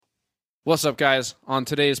What's up, guys? On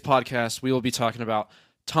today's podcast, we will be talking about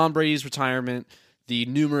Tom Brady's retirement, the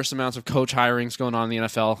numerous amounts of coach hirings going on in the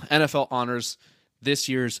NFL, NFL honors, this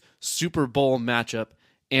year's Super Bowl matchup,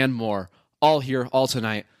 and more. All here, all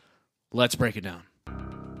tonight. Let's break it down.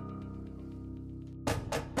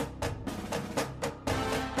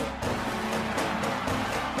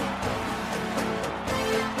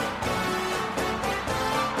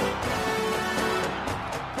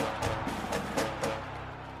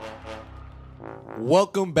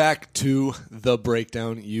 Welcome back to The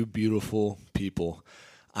Breakdown, you beautiful people.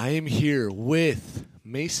 I am here with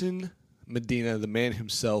Mason Medina, the man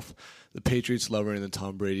himself, the Patriots lover and the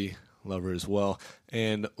Tom Brady lover as well,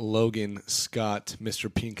 and Logan Scott,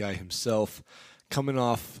 Mr. Pink Eye himself, coming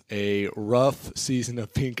off a rough season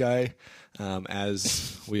of Pink Eye,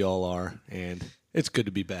 as we all are, and it's good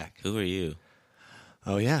to be back. Who are you?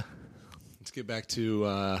 Oh, yeah. Let's get back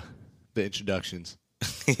to the introductions.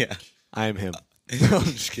 Yeah. I am him. No, I'm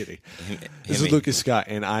just kidding. This is Lucas Scott,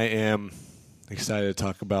 and I am excited to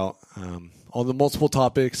talk about all the multiple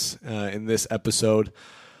topics in this episode.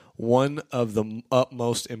 One of the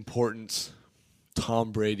utmost importance,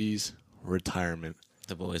 Tom Brady's retirement.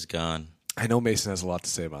 The boy's gone. I know Mason has a lot to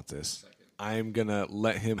say about this. I am going to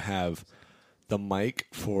let him have the mic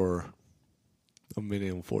for a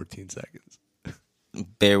minute and 14 seconds.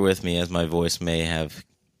 Bear with me as my voice may have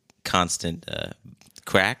constant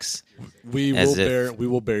cracks. We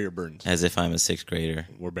will bear your burdens. As if I'm a sixth grader.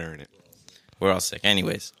 We're bearing it. We're all sick.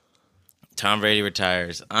 Anyways, Tom Brady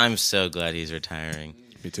retires. I'm so glad he's retiring.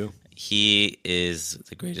 Me too. He is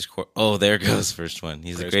the greatest there goes first one.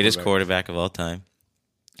 He's the greatest quarterback of all time.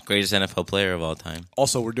 Greatest NFL player of all time.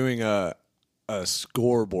 Also, we're doing a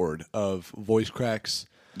scoreboard of voice cracks.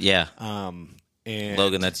 Yeah. And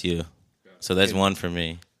Logan, that's you. So that's one for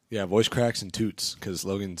me. Yeah, voice cracks and toots, because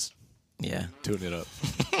Logan's Yeah. tooting it up.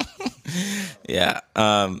 Yeah.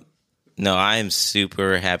 No, I am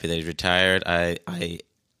super happy that he's retired. I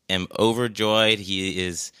am overjoyed. He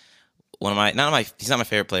is he's not my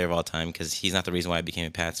favorite player of all time because he's not the reason why I became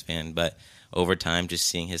a Pats fan, but over time, just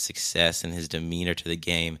seeing his success and his demeanor to the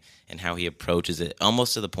game and how he approaches it,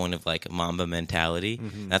 almost to the point of like Mamba mentality.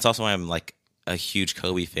 Mm-hmm. That's also why I'm like a huge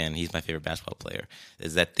Kobe fan. He's my favorite basketball player.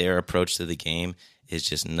 Is that their approach to the game is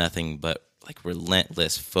just nothing but like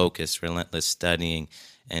relentless focus, relentless studying,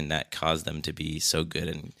 and that caused them to be so good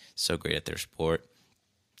and so great at their sport.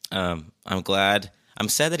 I'm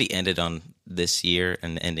sad that he ended on this year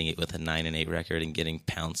and ending it with a 9-8 record and getting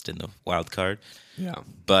pounced in the wild card. Yeah.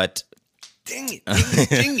 But dang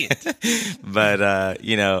it. But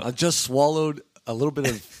I just swallowed a little bit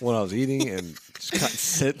of what I was eating and just got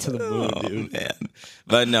sent to the moon, dude. Man.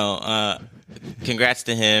 But no, congrats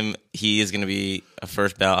to him. He is going to be a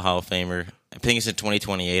first ballot Hall of Famer. I think it's in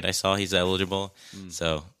 2028. I saw he's eligible.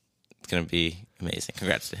 So it's going to be amazing.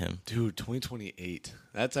 Congrats to him. Dude, 2028.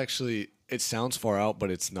 That's actually, it sounds far out,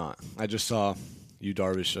 but it's not. I just saw Yu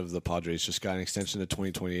Darvish of the Padres just got an extension to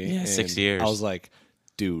 2028. Yeah, 6 years. I was like,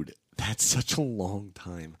 dude, that's such a long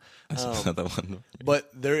time. That's another one. But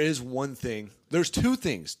there is one thing. There's two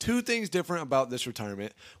things different about this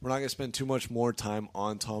retirement. We're not going to spend too much more time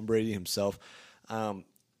on Tom Brady himself.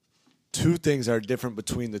 Two things are different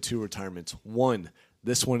between the two retirements. One,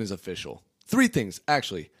 this one is official. Three things,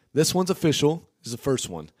 actually. This one's official. This is the first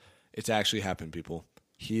one. It's actually happened, people.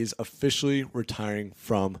 He is officially retiring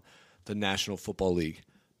from the National Football League.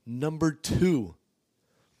 Number two,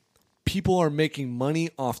 people are making money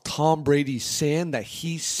off Tom Brady's sand that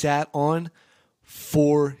he sat on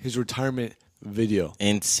for his retirement video.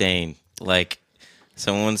 Insane. Like,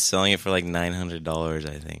 someone's selling it for like $900,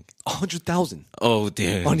 I think. $100,000. Oh,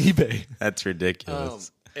 dude. On eBay. That's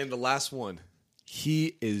ridiculous. And the last one,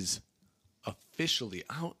 he is officially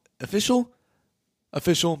out. Official,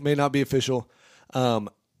 may not be official.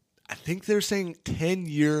 I think they're saying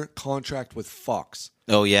 10-year contract with Fox.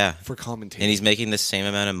 Oh, yeah. For commentating. And he's making the same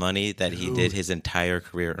amount of money that he did his entire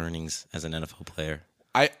career earnings as an NFL player.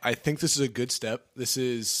 I think this is a good step. This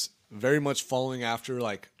is very much following after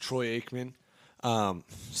like Troy Aikman.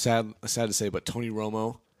 Sad to say, but Tony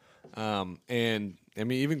Romo. And I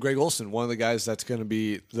mean, even Greg Olsen, one of the guys that's going to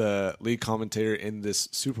be the lead commentator in this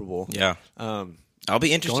Super Bowl. Yeah. I'll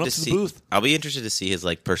be interested to see. Booth. I'll be interested to see his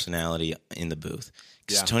like personality in the booth.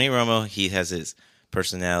 Because Tony Romo, he has his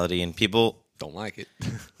personality, and people don't like it.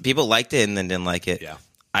 People liked it and then didn't like it. Yeah.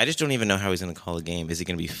 I just don't even know how he's going to call a game. Is he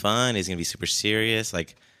going to be fun? Is he going to be super serious?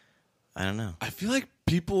 Like, I don't know. I feel like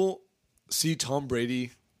people see Tom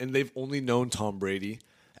Brady, and they've only known Tom Brady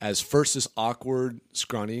as first this awkward,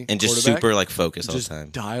 scrawny and just super like focused all the just time,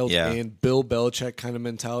 dialed in, Bill Belichick kind of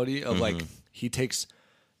mentality of like he takes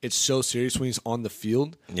it's so serious when he's on the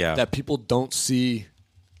field that people don't see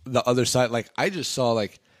the other side. Like, I just saw,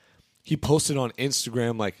 like, he posted on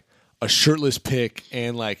Instagram, like, a shirtless pic,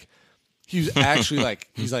 and, like, he was actually, like,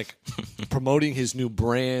 he's, like, promoting his new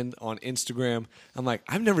brand on Instagram. I'm like,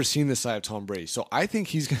 I've never seen this side of Tom Brady. So I think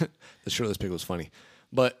he's going to – the shirtless pic was funny.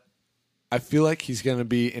 But I feel like he's going to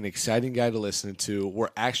be an exciting guy to listen to. We're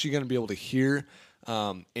actually going to be able to hear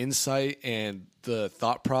insight and the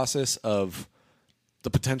thought process of the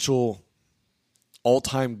potential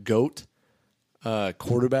all-time GOAT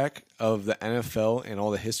quarterback of the NFL and all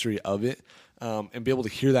the history of it, and be able to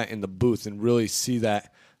hear that in the booth and really see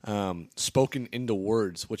that spoken into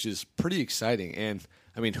words, which is pretty exciting. And,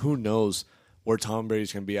 I mean, who knows where Tom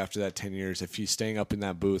Brady's going to be after that 10 years, if he's staying up in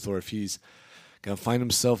that booth or if he's going to find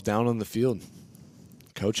himself down on the field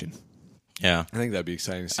coaching. Yeah. I think that'd be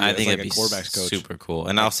exciting to see. I think like it'd a be quarterback's coach. super cool.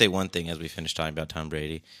 And I'll say one thing as we finish talking about Tom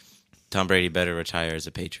Brady. Tom Brady better retire as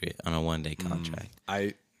a Patriot on a one-day contract.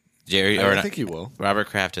 I think he will. Robert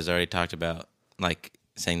Kraft has already talked about, like,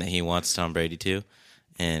 saying that he wants Tom Brady to,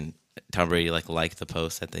 and Tom Brady liked the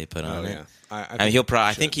post that they put on it. I mean,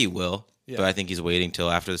 I think he will, Yeah. but I think he's waiting till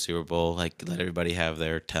after the Super Bowl, like, let everybody have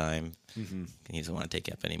their time. Mm-hmm. He doesn't want to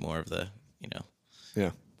take up any more of the,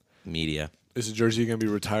 Yeah. media. Is the jersey going to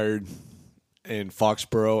be retired in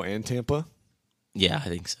Foxborough and Tampa? Yeah, I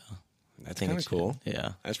think so. That's kind of cool.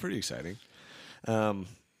 Yeah. That's pretty exciting. But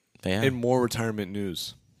yeah. In more retirement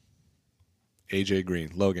news, AJ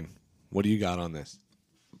Green. Logan, what do you got on this?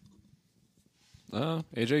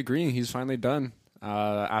 AJ Green, he's finally done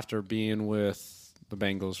after being with the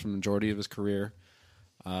Bengals for the majority of his career.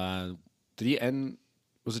 Did he end?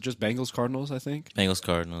 Was it just Bengals Cardinals? I think Bengals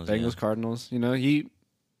Cardinals. Cardinals. He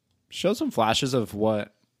showed some flashes of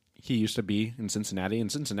what he used to be in Cincinnati. In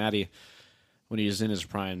Cincinnati, when he was in his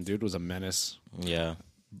prime, dude was a menace. Yeah.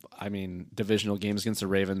 I mean, divisional games against the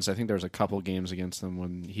Ravens. I think there was a couple games against them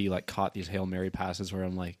when he caught these Hail Mary passes where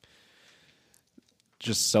I'm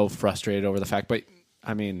just so frustrated over the fact. But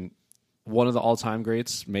I mean, one of the all-time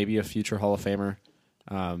greats, maybe a future Hall of Famer.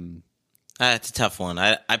 It's a tough one.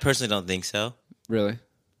 I personally don't think so. Really?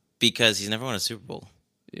 Because he's never won a Super Bowl.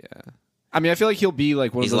 Yeah. I mean, I feel like he'll be one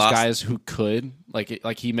of He's those lost- guys who could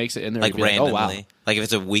like he makes it in there, Like and be randomly. oh wow, Like if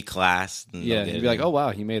it's a weak class. Then yeah, they'll get you'd it be like, in. oh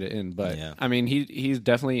wow, he made it in. But Yeah. I mean, he's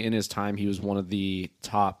definitely in his time. He was one of the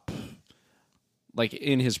top,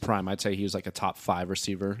 in his prime. I'd say he was a top 5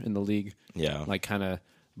 receiver in the league. Yeah. Kind of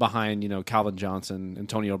behind Calvin Johnson,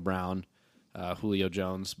 Antonio Brown, Julio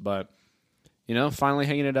Jones. But finally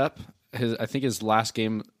hanging it up. I think his last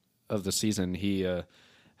game of the season, he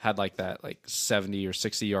had that 70 or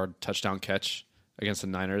 60 yard touchdown catch against the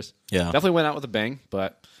Niners. Yeah. Definitely went out with a bang,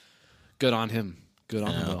 but good on him. Good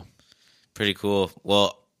on him, though. Pretty cool.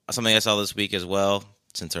 Well, something I saw this week as well,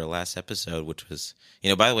 since our last episode, which was,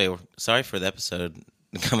 by the way, we're sorry for the episode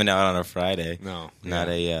coming out on a Friday. No. Not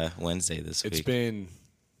a Wednesday this week.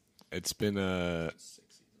 It's been a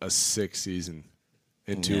sick season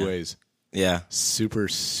in two ways. Yeah. Super,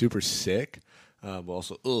 super sick. But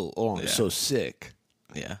also, I'm so sick.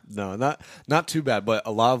 Yeah. No, not too bad, but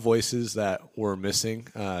a lot of voices that were missing.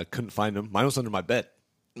 Couldn't find them. Mine was under my bed.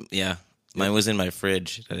 Yeah. Mine was in my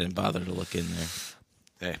fridge. I didn't bother to look in there.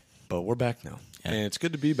 Hey, but we're back now. Yeah. And it's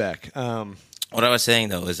good to be back. What I was saying,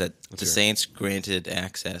 though, is that the Saints granted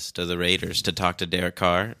access to the Raiders to talk to Derek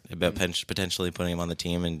Carr about potentially putting him on the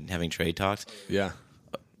team and having trade talks. Yeah.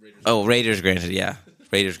 Oh, Raiders granted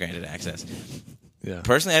access. Yeah.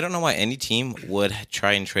 Personally, I don't know why any team would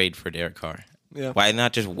try and trade for Derek Carr. Yeah. Why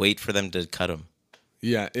not just wait for them to cut him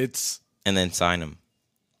Yeah, and then sign him?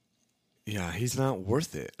 Yeah, he's not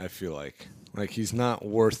worth it, I feel like. He's not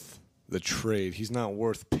worth the trade. He's not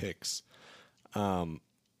worth picks.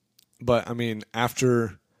 But, I mean,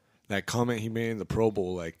 after that comment he made in the Pro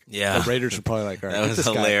Bowl, the Raiders are probably all right, That was get this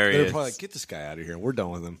hilarious. guy. They're probably get this guy out of here. We're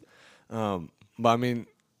done with him. But, I mean,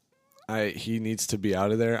 he needs to be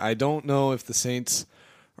out of there. I don't know if the Saints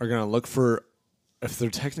are going to look for, if they're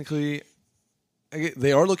technically,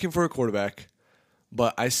 they are looking for a quarterback.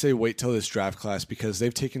 But I say wait till this draft class because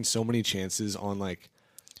they've taken so many chances on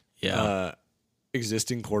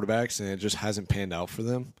existing quarterbacks and it just hasn't panned out for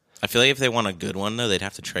them. I feel like if they want a good one, though, they'd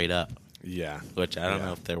have to trade up. Yeah. Which I don't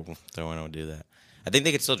know if they're going to do that. I think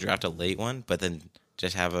they could still draft a late one, but then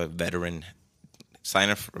just have a veteran, sign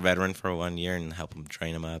a veteran for 1 year and help them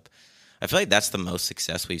train them up. I feel like that's the most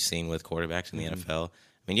success we've seen with quarterbacks in the NFL. I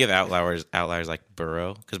mean, you have outliers like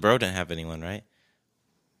Burrow, because Burrow didn't have anyone, right?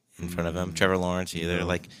 In front of him. Trevor Lawrence either.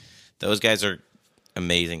 No. Those guys are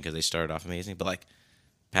amazing because they started off amazing. But,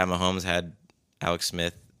 Pat Mahomes had Alex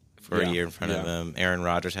Smith for a year in front of him. Aaron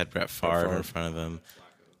Rodgers had Brett Favre in front of him.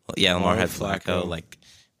 Well, Lamar had Flacco.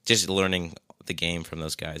 just learning the game from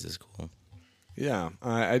those guys is cool. Yeah,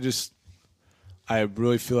 I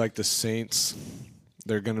really feel like the Saints,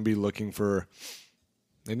 they're going to be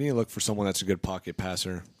they need to look for someone that's a good pocket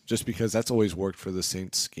passer, just because that's always worked for the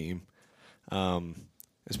Saints scheme,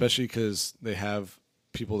 especially because they have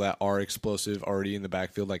people that are explosive already in the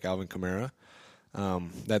backfield, like Alvin Kamara,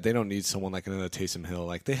 that they don't need someone like another Taysom Hill.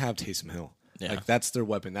 Like, they have Taysom Hill. Yeah. Like, that's their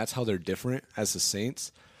weapon. That's how they're different as the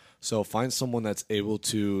Saints. So find someone that's able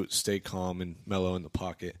to stay calm and mellow in the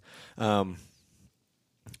pocket. And,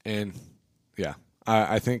 yeah,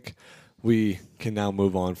 I think we can now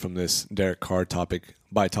move on from this Derek Carr topic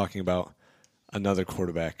by talking about another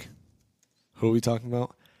quarterback. Who are we talking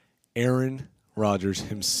about? Aaron Rodgers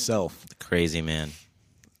himself. Crazy man.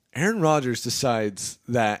 Aaron Rodgers decides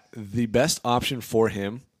that the best option for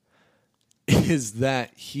him is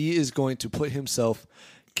that he is going to put himself,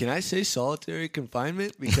 can I say solitary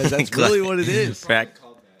confinement? Because that's really what it is.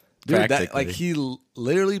 Dude, he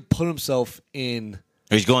literally put himself in.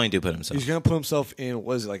 He's going to put himself. He's going to put himself in,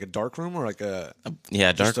 what is it, like a dark room or like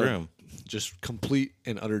dark room. Just complete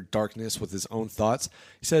and utter darkness with his own thoughts.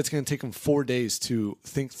 He said it's going to take him 4 days to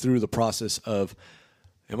think through the process of,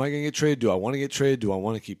 am I going to get traded? Do I want to get traded? Do I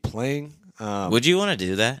want to keep playing? Would you want to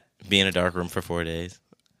do that? Be in a dark room for 4 days?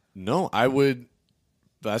 No, I would.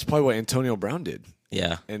 That's probably what Antonio Brown did.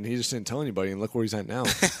 Yeah. And he just didn't tell anybody, and look where he's at now.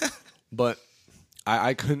 But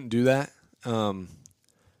I couldn't do that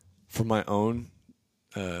for my own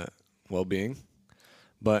well-being.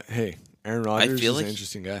 But, hey, Aaron Rodgers is an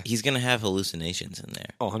interesting guy. He's going to have hallucinations in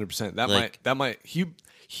there. Oh, 100%.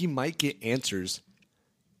 He might get answers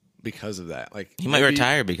because of that. Like, he might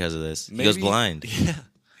retire because of this. He goes blind.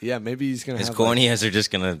 Yeah, maybe he's going to have... His corneas are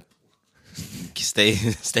just going to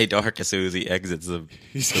stay dark as soon as he exits the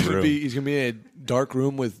He's going to be in a dark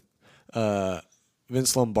room with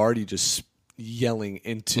Vince Lombardi just yelling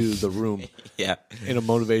into the room in a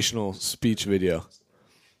motivational speech video.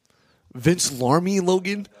 Vince Larmy,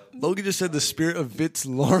 Logan? Logan just said the spirit of Vince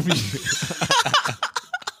Larmy.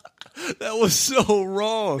 That was so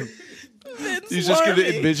wrong. He's just going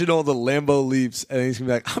to envision all the Lambo Leafs, and he's going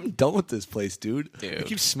to be like, I'm done with this place, dude. You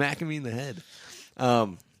keep smacking me in the head.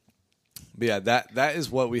 But yeah, that is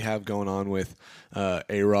what we have going on with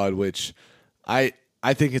A-Rod, which I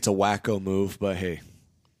think it's a wacko move, but hey,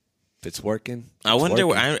 if it's working,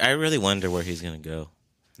 I really wonder where he's going to go.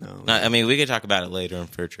 No, I mean, we could talk about it later in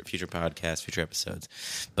future podcasts, future episodes,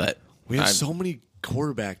 but we have so many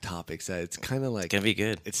quarterback topics that it's kind of like gonna be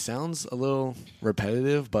good. It sounds a little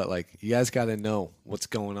repetitive, but like, you guys got to know what's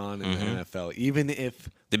going on in the NFL, even if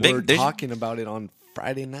we're talking about it on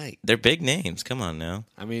Friday night. They're big names. Come on now.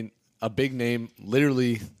 I mean, a big name,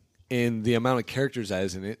 literally, in the amount of characters that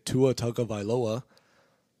is in it. Tua Tagovailoa,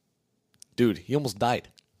 dude, he almost died.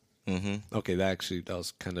 Mm-hmm. Okay, that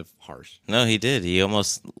was kind of harsh. No, he did. He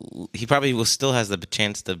probably still has the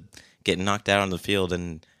chance to get knocked out on the field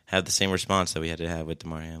and have the same response that we had to have with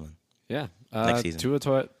DeMar Hamlin. Yeah, next season.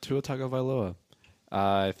 Tua Tagovailoa.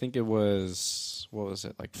 I think it was, what was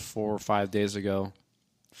it, like 4 or 5 days ago,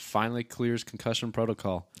 finally clears concussion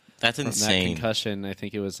protocol. That's insane. That concussion, I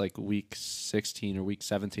think it was like week 16 or week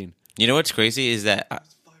 17. You know what's crazy is that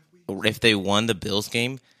if they won the Bills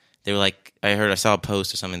game, they were like, I saw a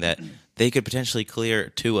post or something that they could potentially clear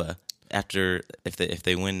Tua if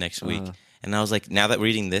they win next week. And I was like, now that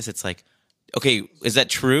reading this, it's like, okay, is that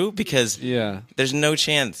true? Because there's no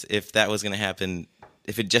chance if that was going to happen,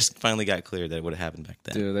 if it just finally got cleared, that it would have happened back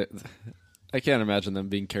then. Dude, I can't imagine them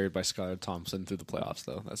being carried by Skylar Thompson through the playoffs,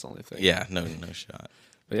 though. That's the only thing. Yeah, no shot.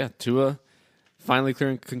 But yeah, Tua finally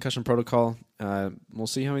clearing concussion protocol. We'll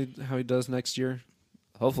see how he does next year.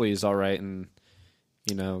 Hopefully he's all right, and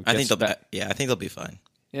I think they'll be fine.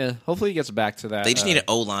 Yeah, hopefully he gets back to that. They just need an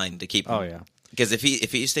O-line to keep him. Oh yeah, because if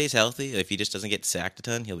he stays healthy, if he just doesn't get sacked a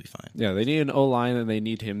ton, he'll be fine. Yeah, they need an O-line, and they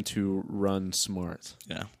need him to run smart.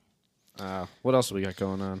 Yeah. What else do we got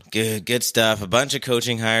going on? Good stuff. A bunch of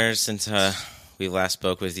coaching hires since we last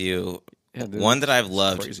spoke with you. Yeah, dude, one that I've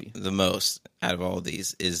loved the most out of all of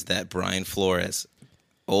these is that Brian Flores,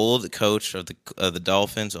 old coach of the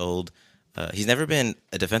Dolphins, he's never been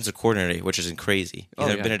a defensive coordinator, which is crazy. He's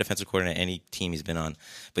never been a defensive coordinator at any team he's been on.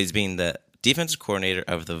 But he's being the defensive coordinator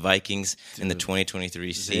of the Vikings in the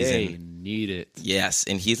 2023 season. They need it. Yes,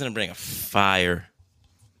 and he's going to bring a fire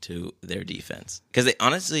to their defense. Because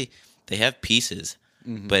they have pieces,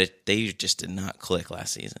 but they just did not click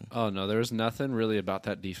last season. Oh, no, there was nothing really about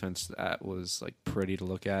that defense that was like pretty to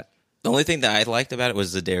look at. The only thing that I liked about it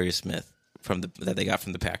was Zadarius Smith that they got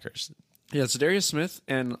from the Packers. Yeah, it's Darius Smith,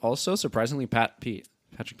 and also surprisingly Patrick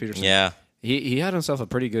Peterson. Yeah, he had himself a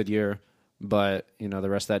pretty good year. but the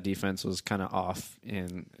rest of that defense was kind of off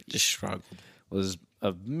and Just struggled. was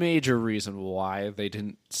a major reason why they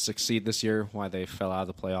didn't succeed this year, why they fell out of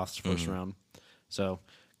the playoffs first round. So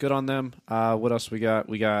good on them. What else we got?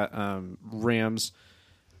 We got Rams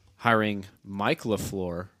hiring Mike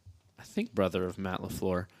LaFleur, I think brother of Matt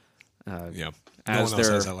LaFleur. Yeah. No As one else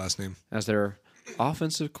their has that last name. as their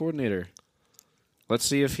offensive coordinator. Let's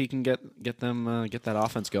see if he can get them get that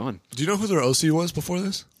offense going. Do you know who their OC was before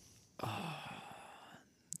this?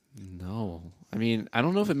 No, I mean I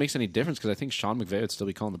don't know if it makes any difference because I think Sean McVay would still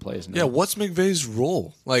be calling the plays. No. Yeah, what's McVay's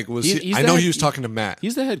role? Like, was He's he? I the know head- he was talking to Matt.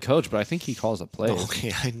 He's the head coach, but I think he calls the plays.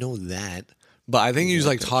 Okay, I know that, but I think he was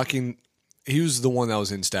like talking. He was the one that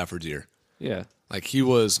was in Stafford's ear. Yeah, Like he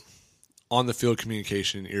was on the field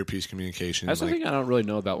communication, earpiece communication. that's like, something I don't really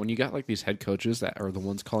know about. When you got like these head coaches that are the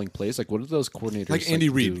ones calling plays, like what do those coordinators like Andy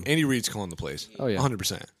Reid. do? Andy Reid's calling the plays. Oh, yeah.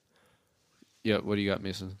 100%. Yeah, what do you got,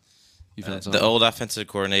 Mason? You found The something? old offensive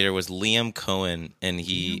coordinator was Liam Cohen, and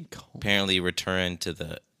he Liam Cohen. apparently returned to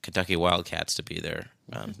the Kentucky Wildcats to be their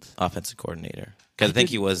offensive coordinator. Because I think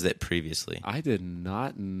he was that previously. I did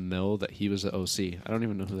not know that he was the OC. I don't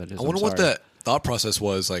even know who that is. I wonder what that thought process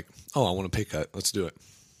was. Like, oh, I want a pay cut. Let's do it.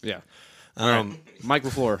 Yeah. Mike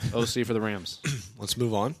LaFleur, OC for the Rams. Let's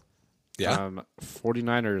move on. Yeah.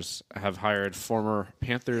 49ers have hired former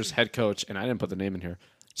Panthers head coach, and I didn't put the name in here,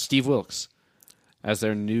 Steve Wilkes, as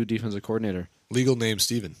their new defensive coordinator. Legal name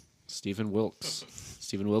Steven. Stephen Wilkes.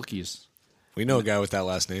 Stephen Wilkes. We know a guy with that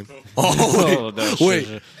last name. Oh, no,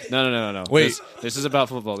 wait. No. Wait. This is about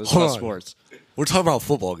football. This is Hold about on. sports. We're talking about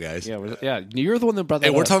football, guys. Yeah. You're the one that brought that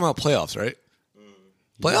Hey, we're up. talking about playoffs, right?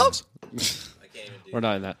 Playoffs? We're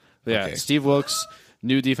not in that. But yeah, Okay. Steve Wilkes,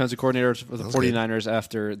 new defensive coordinator for the 49ers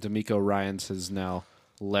after D'Amico Ryans has now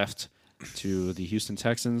left to the Houston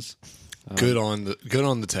Texans. Good on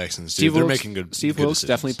the Texans, dude. Steve They're Wilkes, making good. Steve good Wilkes decisions.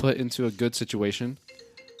 definitely put into a good situation.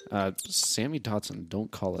 Sammy Dotson,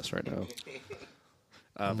 don't call us right now.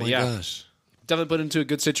 Oh But my yeah, gosh. definitely put into a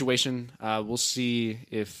good situation. We'll see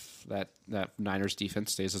if that Niners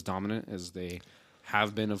defense stays as dominant as they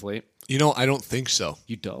have been of late. You know, I don't think so.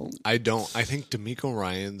 You don't? I don't. I think D'Amico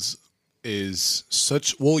Ryans is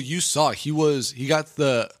such. Well, you saw he got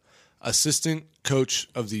the assistant coach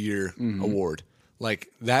of the year award. Like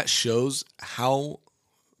that shows how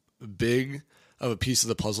big of a piece of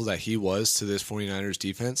the puzzle that he was to this 49ers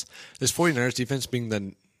defense. This 49ers defense being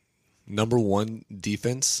the number one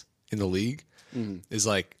defense in the league is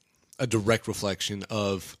like a direct reflection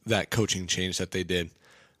of that coaching change that they did.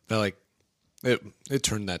 That like it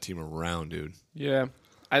turned that team around, dude. Yeah,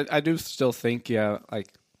 I do still think, like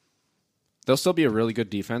they'll still be a really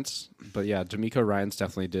good defense, but yeah, D'Amico Ryans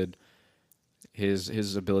definitely did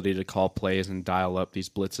his ability to call plays and dial up these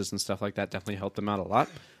blitzes and stuff like that definitely helped them out a lot.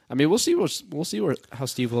 I mean, we'll see how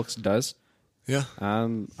Steve Wilkes does. Yeah.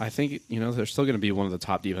 I think they're still going to be one of the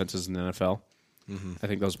top defenses in the NFL. I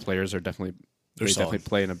think those players are definitely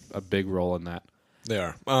playing a big role in that. They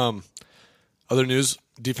are. Other news: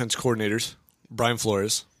 defense coordinators Brian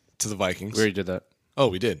Flores to the Vikings. We already did that. Oh,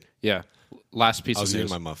 we did. Yeah. Last piece I was of eating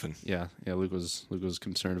news. my muffin. Yeah. Luke was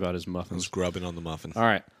concerned about his I muffins. was grubbing on the muffin. All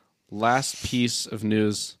right. Last piece of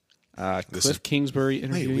news. Cliff Kingsbury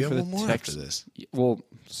interviewing we have for the one more Tex- after this. Well,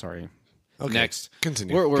 sorry. Okay. Next.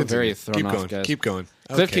 Continue. We're Continue. very thrown Keep off, going. guys. Keep going.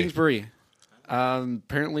 Cliff Okay. Kingsbury.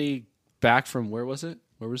 Apparently back from where was it?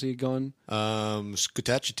 Where was he going?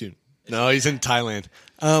 Skutachitun. No, he's in Thailand.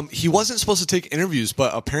 He wasn't supposed to take interviews,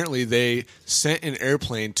 but apparently they sent an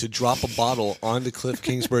airplane to drop a bottle onto Cliff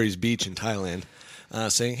Kingsbury's beach in Thailand,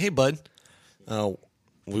 saying, "Hey, bud,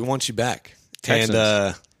 we want you back." Texans.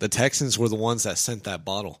 And the Texans were the ones that sent that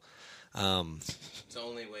bottle. It's the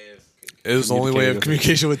only way of. It was the only way of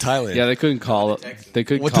communication with Thailand. Yeah, they couldn't call it. They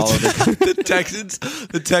couldn't What call it.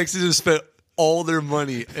 the Texans have spent all their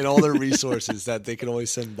money and all their resources that they could only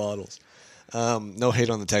send bottles. No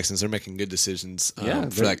hate on the Texans; they're making good decisions for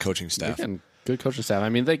that coaching staff. Good coaching staff. I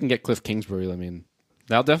mean, they can get Cliff Kingsbury. I mean,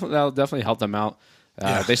 that'll definitely help them out.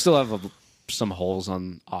 Yeah. They still have some holes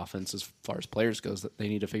on offense as far as players goes that they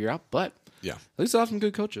need to figure out, but Yeah, at least they'll have some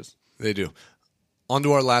good coaches. they do. On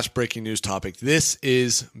to our last breaking news topic. This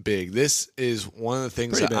is big. This is one of the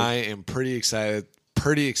things Pretty that big. I am pretty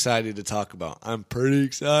excited to talk about. I'm pretty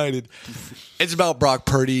excited. It's about Brock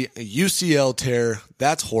Purdy, a UCL tear.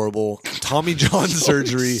 That's horrible. Tommy John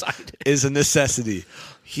surgery excited. is a necessity.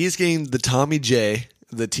 He's getting the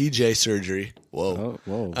the TJ surgery. Whoa.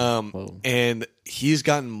 Whoa. And he's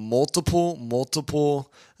gotten multiple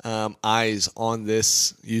eyes on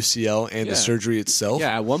this UCL and Yeah. the surgery itself.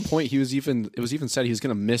 Yeah, at one point it was even said he was going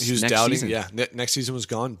to miss He was next doubting. season. Yeah, next season was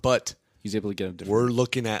gone, but He's able to get a different. we're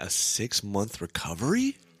looking at a 6-month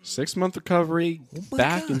recovery. 6-month recovery, my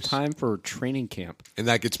back in gosh. time for training camp. And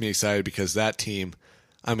that gets me excited because that team,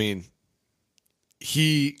 I mean,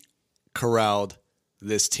 he corralled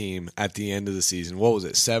this team at the end of the season. What was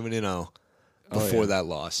it, 7-0 before that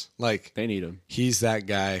loss? Like, They need him. he's that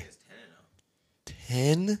guy.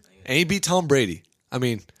 10? And he beat Tom Brady. I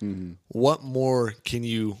mean, what more can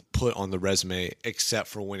you put on the resume except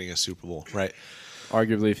for winning a Super Bowl, right?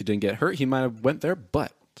 Arguably, if he didn't get hurt, he might have went there,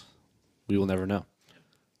 but we will never know.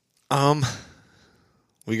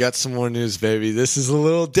 We got some more news, baby. This is a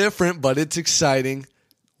little different, but it's exciting.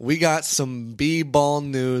 We got some B-ball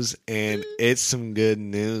news, and it's some good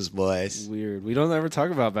news, boys. Weird. We don't ever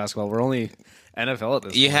talk about basketball. We're only NFL at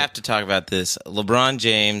this You point. have to talk about this. LeBron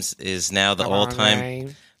James is now the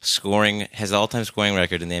all-time scoring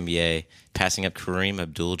record in the NBA, passing up Kareem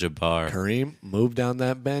Abdul-Jabbar. Kareem, move down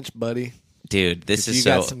that bench, buddy. Dude, this If is you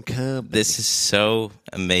so got some company. this is so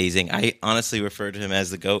amazing. I honestly refer to him as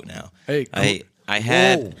the GOAT now. Hey, I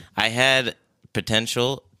had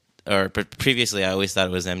potential, or previously I always thought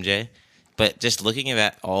it was MJ, but just looking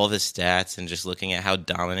at all of his stats and just looking at how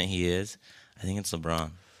dominant he is, I think it's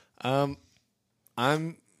LeBron.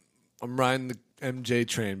 I'm riding the MJ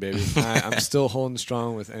train, baby. I'm still holding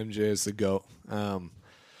strong with MJ as the GOAT. But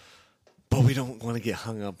we don't want to get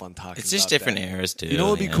hung up on talking It's just about different that. eras too. You know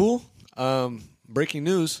what would be yeah. cool? Breaking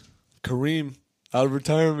news. Kareem out of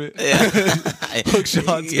retirement. Hook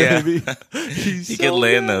shots, yeah. baby. He's He so could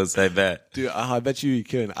land good. those, I bet. Dude, I bet you he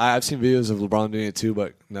could. I've seen videos of LeBron doing it too,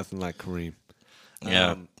 but nothing like Kareem.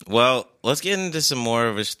 Yeah. Well, let's get into some more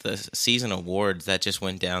of the season awards that just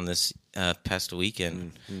went down this past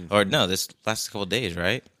weekend, or no, this last couple of days,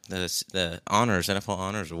 right? The honors, NFL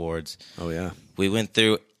honors awards. Oh, yeah. We went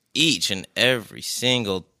through each and every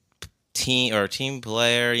single team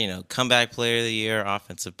player, comeback player of the year,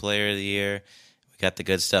 offensive player of the year. We got the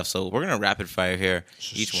good stuff. So we're gonna rapid fire here.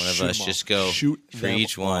 Each one of Shoot us 'em just off. go Shoot for them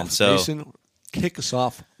each one. off. So Mason, kick us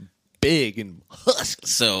off big and husky.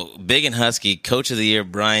 So, big and husky, coach of the year,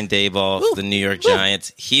 Brian Daboll, for the New York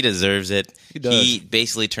Giants. He deserves it. He does. He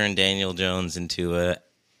basically turned Daniel Jones into a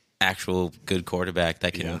actual good quarterback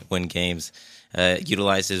that can win games.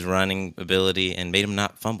 Utilized his running ability and made him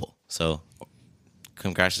not fumble. So,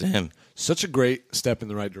 congrats to him. Such a great step in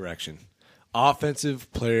the right direction.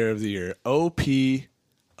 Offensive Player of the Year. OPOY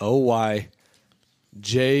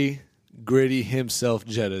J. Gritty himself,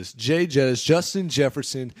 Jettas. Jay Jettas, Justin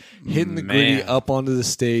Jefferson, hitting the Gritty up onto the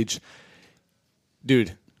stage.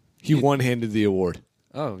 Dude, he one-handed the award.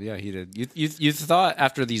 Oh yeah, he did. You thought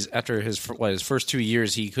after his first 2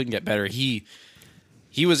 years he couldn't get better. He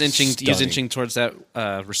was inching. He was Stunning. inching towards that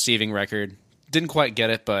receiving record. Didn't quite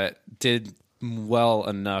get it, but did well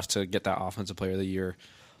enough to get that Offensive Player of the Year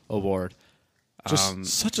award. Just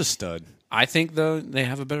such a stud. I think though they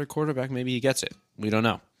have a better quarterback. Maybe he gets it. We don't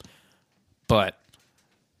know. But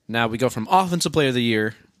now we go from Offensive Player of the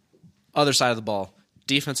Year, other side of the ball,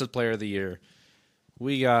 Defensive Player of the Year.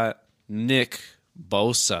 We got Nick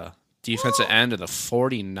Bosa, defensive end of the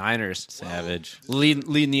 49ers. Savage.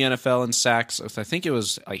 Leading the NFL in sacks. I think it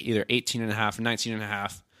was like either 18 and a half, 19 and a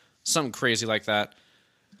half, something crazy like that.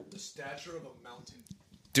 The stature of a mountain.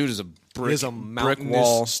 Dude is a He has a brick mountainous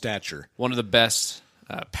wall. stature. One of the best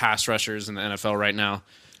pass rushers in the NFL right now.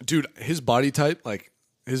 Dude, his body type, like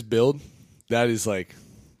his build,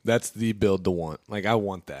 that's the build to want. Like, I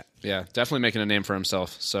want that. Yeah, definitely making a name for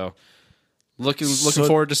himself. So looking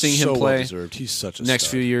forward to seeing him play well-deserved. He's such a next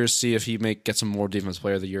stud. few years. See if he get some more Defense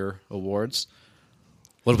Player of the Year awards.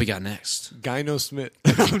 What do we got next? Gino Smith.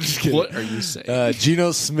 I'm just kidding. What are you saying?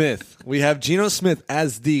 Geno Smith. We have Geno Smith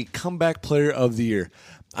as the comeback player of the year.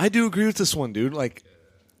 I do agree with this one, dude. Like,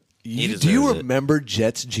 do you deserves it. remember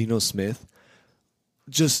Jets Geno Smith?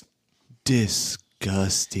 Just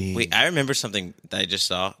disgusting. Wait, I remember something that I just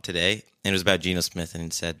saw today, and it was about Geno Smith, and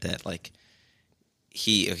it said that like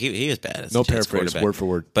he was bad. As No a Jets paraphrase, quarterback. word for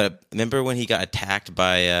word. But remember when he got attacked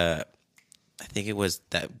by I think it was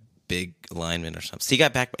that big lineman or something. So he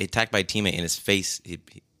got attacked by a teammate in his face.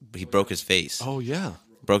 He broke his face, Oh yeah.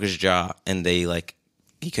 broke his jaw, and they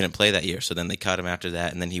he couldn't play that year. So then they cut him after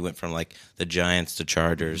that, and then he went from like the Giants to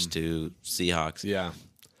Chargers to Seahawks. Yeah.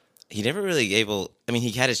 He never really able. I mean,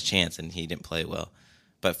 he had his chance and he didn't play well.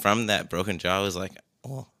 But from that broken jaw, it was like,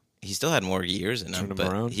 well, he still had more years in him, Turned him but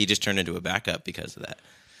around? he just turned into a backup because of that.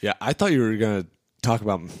 Yeah, I thought you were going to talk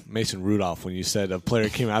about Mason Rudolph when you said a player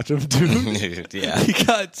came after him, dude. Yeah. He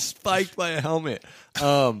got spiked by a helmet.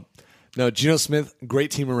 No, Geno Smith,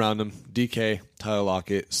 great team around him. DK, Tyler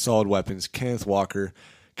Lockett, solid weapons. Kenneth Walker,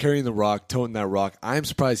 carrying the rock, toting that rock. I'm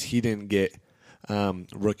surprised he didn't get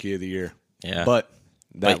Rookie of the Year. Yeah. But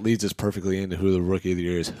that leads us perfectly into who the Rookie of the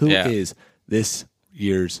Year is. Who is this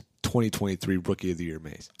year's 2023 Rookie of the Year,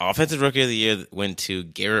 Mace? Offensive Rookie of the Year went to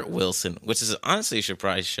Garrett Wilson, which is honestly a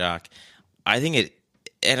surprise shock. I think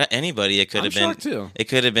anybody it could have been. Shocked too. It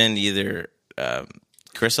could have been either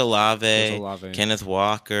Chris Olave, Kenneth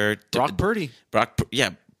Walker, Brock Purdy. Brock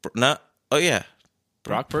Purdy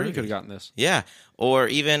could have gotten this. Yeah, or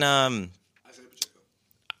even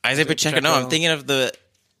Isaiah Pacheco. No, I'm thinking of the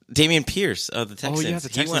Dameon Pierce of the Texans. Oh, yeah, the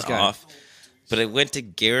Texans he went guy. off, but it went to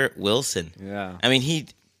Garrett Wilson. Yeah. I mean,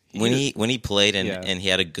 when he played and he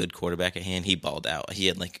had a good quarterback at hand, he balled out. He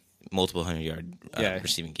had like multiple 100-yard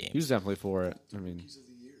receiving games. He was definitely for it. I mean,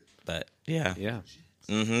 but yeah.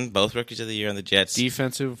 Both Rookies of the Year on the Jets.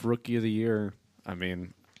 Defensive Rookie of the Year. I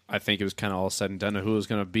mean, I think it was kind of all said and done of who it was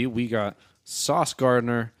going to be. We got Sauce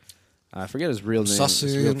Gardner. I forget his real name,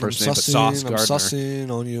 his real first name, but Sauce Gardner. I'm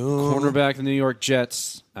sussing on you. Cornerback of the New York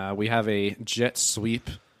Jets. We have a jet sweep,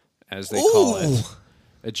 as they call it.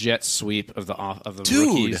 A jet sweep of the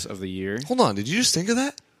Rookies of the Year. Hold on, did you just think of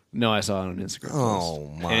that? No, I saw it on Instagram. Oh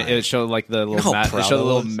my! And it showed like the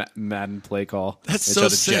little Madden play call. That's it so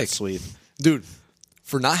showed sick, a jet sweep, dude.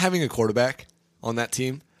 For not having a quarterback on that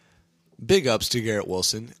team, big ups to Garrett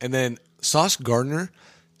Wilson, and then Sauce Gardner.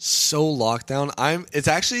 So locked down. I'm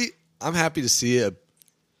happy to see it.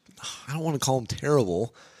 I don't want to call them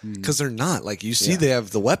terrible because they're not. Like you see, they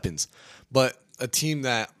have the weapons, but a team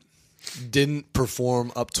that didn't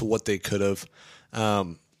perform up to what they could have.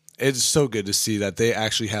 It's so good to see that they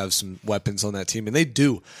actually have some weapons on that team, and they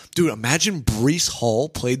do. Dude, imagine Breece Hall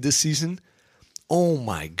played this season. Oh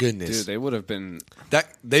my goodness, dude! They would have been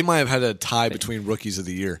that. They might have had a tie between Rookies of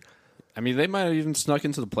the Year. I mean, they might have even snuck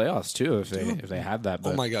into the playoffs too if they had that.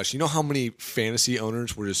 But. Oh my gosh! You know how many fantasy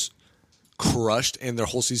owners were just crushed and their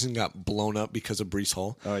whole season got blown up because of Breece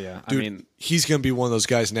Hall? Oh yeah, dude, I mean, he's gonna be one of those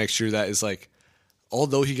guys next year that is like,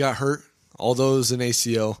 although he got hurt, although it was an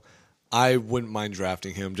ACL, I wouldn't mind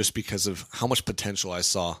drafting him just because of how much potential I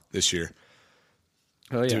saw this year.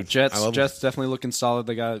 Oh yeah, dude, Jets definitely looking solid.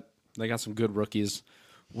 They got some good rookies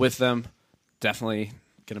with them. Definitely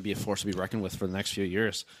going to be a force to be reckoned with for the next few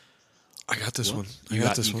years. I got this one. You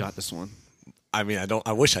got this one. I mean,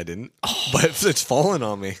 I wish I didn't, but it's fallen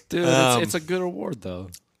on me, dude. It's a good award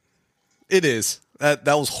though. It is. That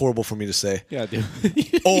was horrible for me to say. Yeah, dude.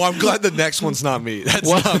 Oh, I'm glad the next one's not me. That's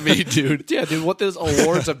not me, dude. Yeah, dude. What this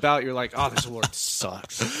award's about? You're like, oh, this award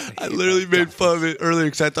sucks. I literally made fun of it earlier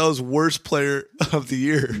because I thought it was worst player of the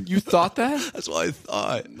year. You thought that? That's what I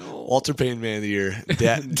thought. No. Walter Payton Man of the Year.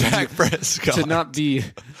 Dak Prescott. To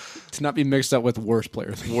not be mixed up with worst player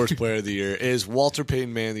of the year. Worst player of the year is Walter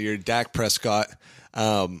Payton Man of the Year. Dak Prescott.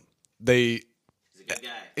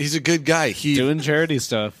 He's a good guy. He doing charity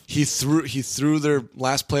stuff. He threw their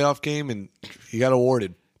last playoff game and he got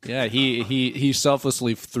awarded. Yeah, he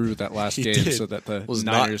selflessly threw that last game so that the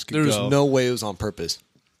Niners could go. There was no way it was on purpose.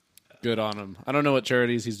 Good on him. I don't know what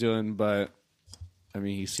charities he's doing, but I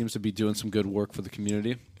mean, he seems to be doing some good work for the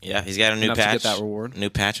community. Yeah, he's got a new patch. To get that reward. New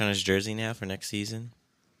patch on his jersey now for next season.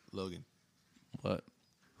 Logan, what?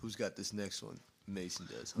 Who's got this next one? Mason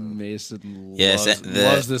does. Huh? Mason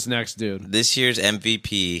loves this next dude. This year's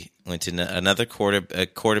MVP went to another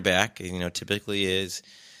quarterback. Typically is,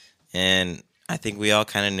 and I think we all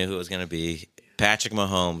kind of knew who it was going to be. Patrick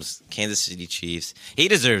Mahomes, Kansas City Chiefs. He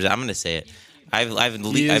deserves it. I'm going to say it.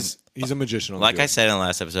 He's a magician. Like I said in the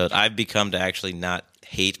last episode, I've become to actually not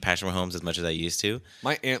hate Patrick Mahomes as much as I used to.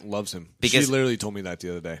 My aunt loves him. She literally told me that the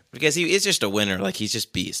other day. Because he is just a winner. Like, he's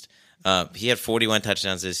just beast. He had 41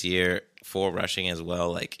 touchdowns this year, 4 rushing as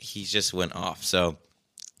well. Like, he just went off. So,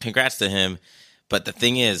 congrats to him. But the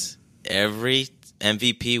thing is, every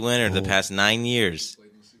MVP winner the past 9 years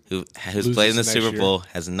who's played in the Super Bowl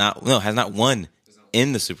has not won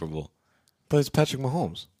in the Super Bowl. But it's Patrick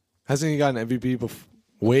Mahomes. Hasn't he gotten MVP before?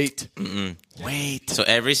 Wait. So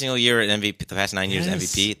every single year at MVP, the past 9 years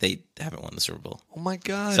MVP, they haven't won the Super Bowl. Oh my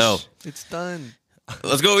gosh! So it's done.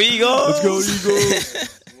 Let's go Eagles! Let's go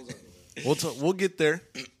Eagles! We'll get there.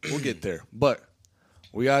 We'll get there. But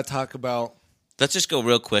we gotta talk about. Let's just go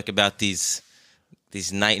real quick about these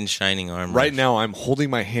knight in shining armor. Right now, I'm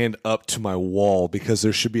holding my hand up to my wall because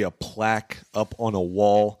there should be a plaque up on a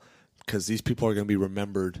wall because these people are going to be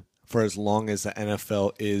remembered for as long as the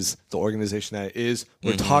NFL is the organization that it is.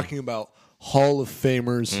 We're talking about Hall of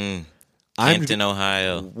Famers. Hampton,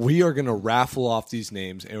 Ohio. We are going to raffle off these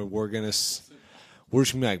names, and we're just going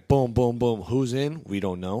to be like, boom, boom, boom. Who's in? We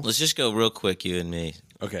don't know. Let's just go real quick, you and me.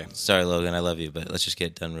 Okay. Sorry, Logan. I love you, but let's just get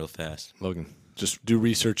it done real fast. Logan, just do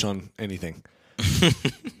research on anything.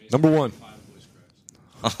 Number 1.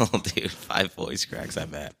 Oh, dude, 5 voice cracks, I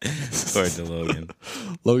bet. According to Logan.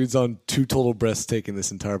 Logan's on 2 total breaths taking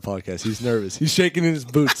this entire podcast. He's nervous. He's shaking in his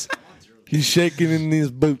boots. He's shaking in these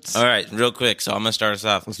boots. All right, real quick. So I'm gonna start us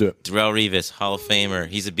off. Let's do it. Darrelle Revis, Hall of Famer.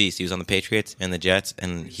 He's a beast. He was on the Patriots and the Jets,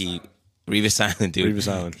 and Revis Island, dude. Revis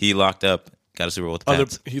Island. He locked up, got a Super Bowl with the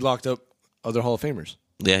Pats. He locked up other Hall of Famers.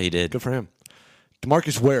 Yeah, he did. Good for him.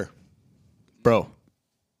 DeMarcus Ware, bro,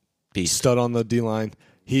 Beast. stud on the D line.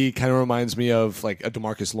 He kind of reminds me of like a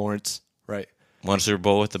DeMarcus Lawrence, right? Won a Super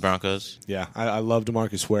Bowl with the Broncos. Yeah, I love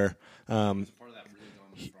DeMarcus Ware.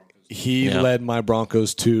 He led my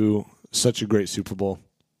Broncos to such a great Super Bowl.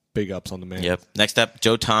 Big ups on the man. Yep. Next up,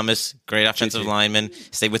 Joe Thomas, great offensive lineman.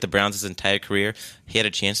 Stayed with the Browns his entire career. He had a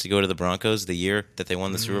chance to go to the Broncos the year that they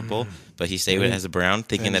won the Super Bowl, but he stayed with as a Brown,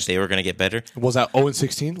 thinking that they were going to get better. Was that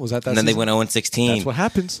 0-16? Was that And then season? they went 0-16. That's what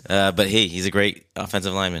happens. But hey, he's a great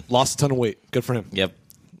offensive lineman. Lost a ton of weight. Good for him. Yep.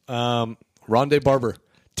 Rondé Barber.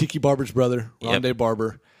 Tiki Barber's brother. Yep. Rondé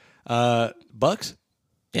Barber. Bucks?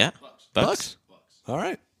 Yeah. Bucks? All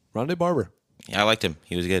right. Rondé Barber. Yeah, I liked him.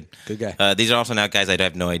 He was good. Good guy. These are also now guys I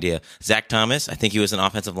have no idea. Zach Thomas, I think he was an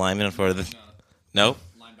offensive lineman for the... No?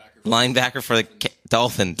 Linebacker for the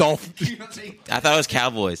Dolphins. I thought it was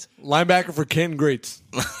Cowboys. Linebacker for Canton Greats.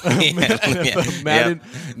 Madden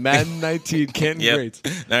 19, Canton Greats.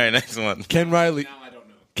 All right, next one. Ken Riley.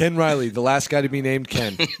 Ken Riley, the last guy to be named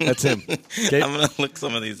Ken. That's him. Okay. I'm going to look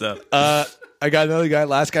some of these up. I got another guy,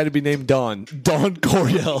 last guy to be named Don. Don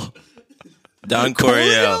Coryell. Don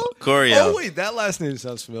Coryell. Oh, wait, that last name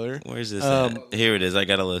sounds familiar. Where's this at? Here it is. I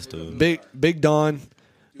got a list of them. Big Don.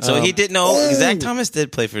 So he did know. Zach Thomas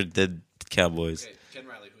did play for the Cowboys.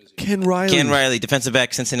 Ken Riley. Ken Riley, defensive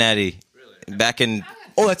back, Cincinnati. Back in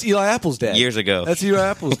Oh, that's Eli Apple's dad. years ago. That's Eli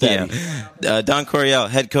Apple's dad. Yeah. Don Coryell,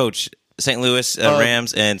 head coach, St. Louis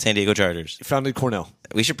Rams and San Diego Chargers. Founded Cornell.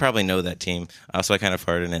 We should probably know that team. Also, I kind of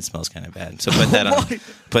farted and it smells kind of bad. So put that on.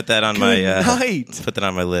 Put that on my. Put that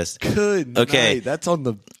on my list. Good Okay. night. That's on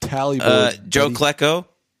the tally board. Joe buddy. Klecko,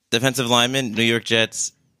 defensive lineman, New York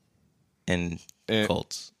Jets, and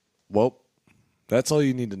Colts. Well, that's all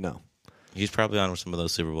you need to know. He's probably on with some of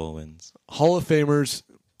those Super Bowl wins. Hall of Famers.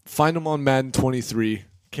 Find them on Madden 23.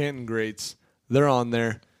 Canton Greats. They're on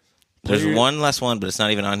there. There's one last one, but it's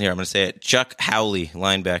not even on here. I'm going to say it. Chuck Howley,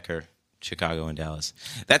 linebacker, Chicago and Dallas.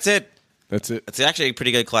 That's it. That's it. It's actually a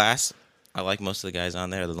pretty good class. I like most of the guys on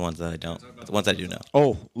there. They're the ones that I don't. The ones I do know.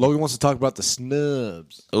 Oh, Logan wants to talk about the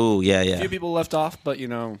snubs. Oh, yeah, A yeah. few people left off, but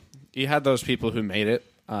you had those people who made it.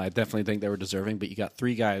 I definitely think they were deserving, but you got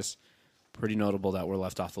three guys pretty notable that were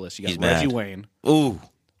left off the list. You got He's Reggie mad. Wayne, Ooh.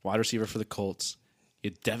 wide receiver for the Colts. You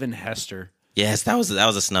had Devin Hester. Yes, that was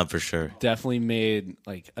a snub for sure. Definitely made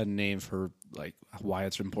like a name for like why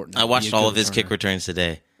it's important. I watched all of his kick returns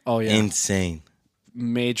today. Oh yeah, Insane.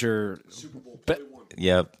 Major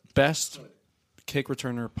Yep. best kick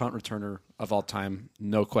returner, punt returner of all time,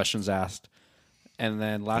 no questions asked. And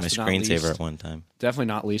then last My but not least, screensaver at one time. definitely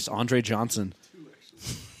not least, Andre Johnson,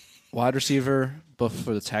 wide receiver, both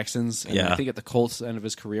for the Texans and Yeah. I think at the Colts end of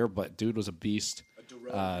his career. But dude was a beast.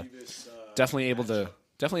 Definitely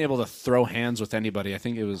able to throw hands with anybody. I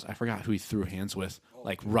think it was I forgot who he threw hands with,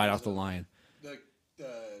 like right off the line.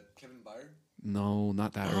 Kevin Byard? No,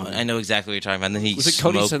 not that early. I know exactly what you're talking about. And then he Was it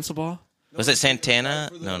Cody smoked. Sensabaugh? Was it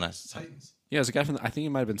Santana? No, not. Yeah, it was a guy from. I think it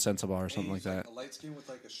might have been Sensabaugh or something like that. A light skin with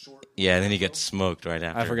like a short. Yeah, and then he got smoked right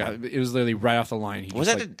after. I forgot. It was literally right off the line. He Was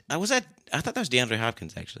just, that? Was that? I thought that was DeAndre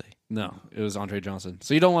Hopkins actually. No, it was Andre Johnson.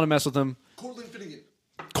 So you don't want to mess with him. Cortland Finnegan.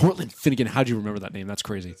 Cortland Finnegan. How'd you remember that name? That's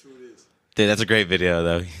crazy. That's who it is. Dude, that's a great video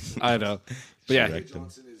though. I know. But yeah,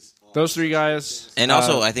 Johnson is those three guys. And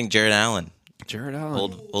also, I think Jared Allen, Jared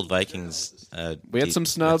Allen. old Vikings. We had some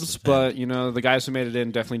snubs, but the guys who made it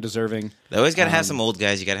in definitely deserving. They always got to have some old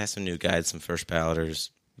guys. You got to have some new guys, some first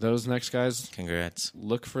balloters. Those next guys, Congrats.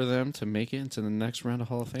 look for them to make it into the next round of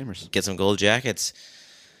Hall of Famers. Get some gold jackets.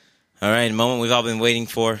 All right, a moment we've all been waiting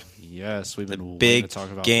for. Yes, we've been waiting Big to talk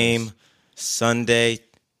about game this. Sunday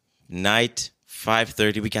night,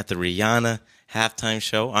 5:30. We got the Rihanna halftime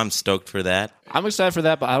show. I'm stoked for that. I'm excited for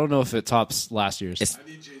that, but I don't know if it tops last year's.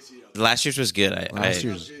 Last year's was good. Last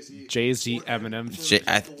year's Jay-Z, Eminem.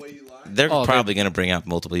 They're Oh, probably going to bring out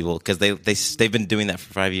multiple people because they've been doing that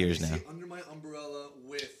for 5 years now. Under my umbrella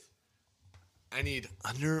with. I need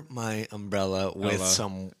under my umbrella with Ella,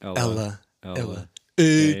 some Ella, Ella.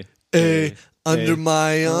 Hey, hey, Under hey.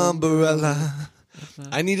 my umbrella.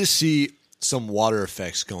 I need to see some water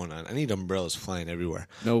effects going on. I need umbrellas flying everywhere.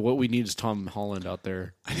 No, what we need is Tom Holland out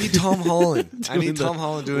there. I need Tom Holland. I Doing need the Tom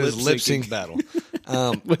Holland doing his lip sync battle.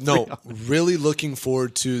 No, really looking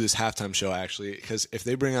forward to this halftime show, actually, because if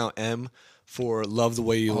they bring out M for Love the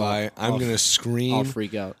Way You Lie, I'm going to scream. I'll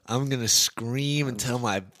freak out. I'm going to scream until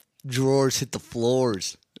my drawers hit the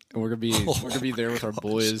floors. And we're gonna be there with our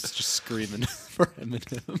boys, just screaming for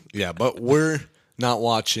Eminem. Yeah, but we're not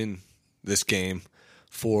watching this game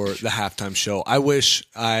for the halftime show. I wish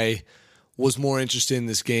I was more interested in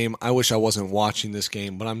this game. I wish I wasn't watching this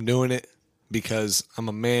game, but I'm doing it because I'm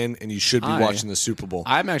a man and you should be watching the Super Bowl.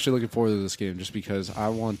 I'm actually looking forward to this game just because I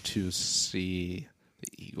want to see the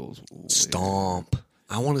Eagles win. Stomp.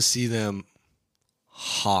 I want to see them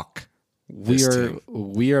hawk.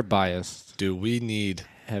 We are biased. Dude, we need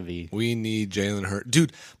Jalen Hurts.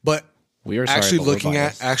 Dude, but we are actually looking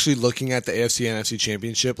at the AFC and NFC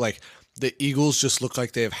championship, like the Eagles just look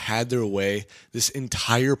like they have had their way this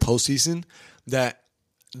entire postseason, that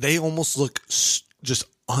they almost look just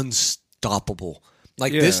unstoppable.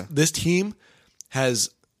 Like this team has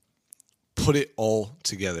put it all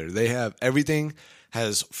together. They have everything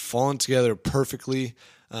has fallen together perfectly.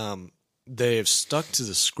 They have stuck to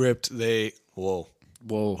the script. Whoa.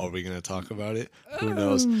 Are we going to talk about it? Who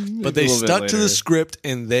knows? But they stuck to the script,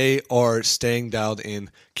 and they are staying dialed in,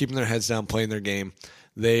 keeping their heads down, playing their game.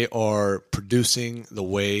 They are producing the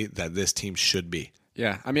way that this team should be.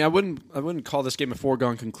 Yeah, I mean, I wouldn't call this game a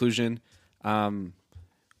foregone conclusion.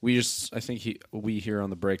 We here on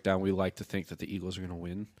the breakdown, we like to think that the Eagles are going to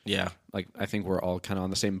win. Yeah, like I think we're all kind of on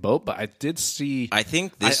the same boat. But I did see. I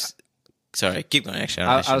think this. Sorry, keep going. Actually,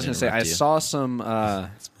 I was going to say I saw some.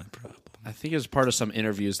 That's my problem. I think it was part of some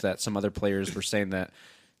interviews that some other players were saying that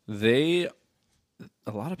a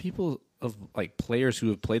lot of people of like players who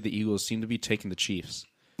have played the Eagles seem to be taking the Chiefs.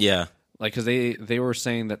 Yeah, like because they were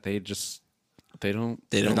saying that they don't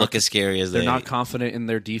look as scary as they're not confident in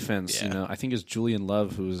their defense. Yeah. You know, I think it's Julian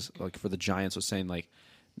Love who's like for the Giants was saying like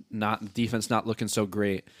defense not looking so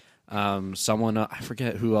great. Someone I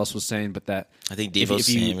forget who else was saying, but that I think Deebo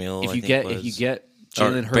Samuel. If you get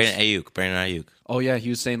Jalen Hurts, Brandon Ayuk. Oh yeah, he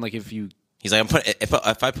was saying like if he's like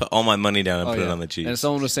if I put all my money down and put it on the Chiefs. And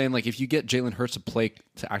someone was saying like if you get Jalen Hurts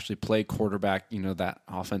to actually play quarterback, you know that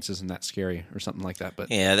offense isn't that scary or something like that. But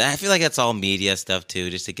yeah, I feel like that's all media stuff too,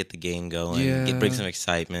 just to get the game going, bring some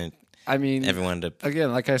excitement. I mean, everyone to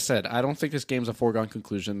again, like I said, I don't think this game's a foregone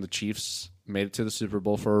conclusion. The Chiefs made it to the Super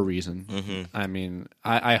Bowl for a reason. Mm-hmm. I mean,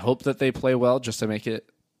 I hope that they play well just to make it,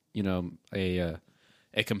 you know, a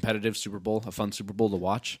competitive Super Bowl, a fun Super Bowl to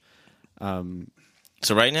watch.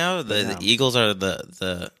 So right now, the Eagles are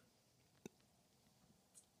the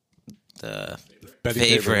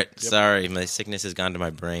favorite. Yep. Sorry, my sickness has gone to my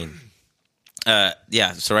brain. So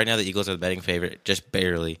right now the Eagles are the betting favorite, just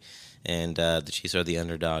barely, and the Chiefs are the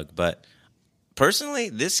underdog. But personally,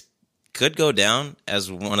 this could go down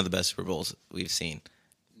as one of the best Super Bowls we've seen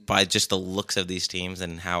by just the looks of these teams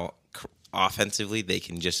and how offensively they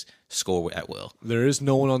can just score at will. There is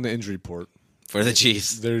no one on the injury report for the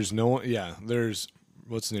Chiefs. There's no one. Yeah, there's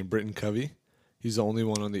what's his name, Britton Covey. He's the only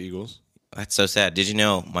one on the Eagles. That's so sad. Did you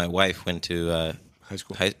know my wife went to high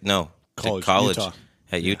school? College Utah.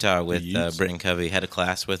 At Utah with Britton Covey. Had a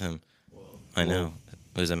class with him. Whoa. I know.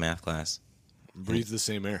 It was a math class. Breathe the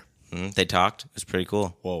same air. Mm-hmm. They talked. It was pretty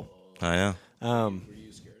cool. Whoa. I know. Were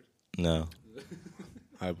you scared? No.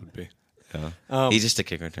 I would be. Yeah. He's just a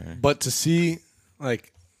kick returner. But to see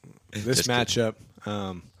like this matchup,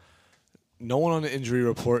 no one on the injury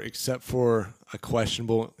report except for a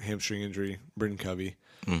questionable hamstring injury, Britton Covey.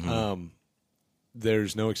 Mm-hmm.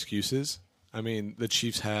 There's no excuses. I mean, the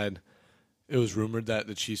Chiefs it was rumored that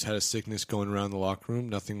the Chiefs had a sickness going around the locker room.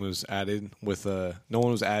 Nothing was added no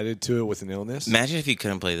one was added to it with an illness. Imagine if you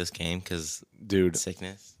couldn't play this game because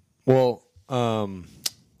sickness. Well,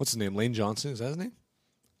 what's his name? Lane Johnson, is that his name?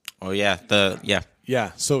 Oh yeah,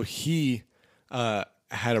 Yeah. So he had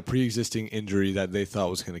a pre-existing injury that they thought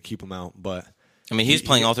was going to keep him out, but I mean, he was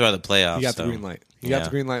playing all throughout the playoffs. He got the green light. He got the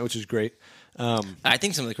green light, which is great. I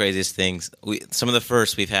think some of the craziest things, some of the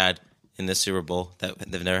firsts we've had in this Super Bowl that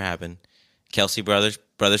have never happened. Kelsey brothers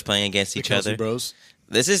playing against each other. Bros.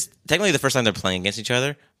 This is technically the first time they're playing against each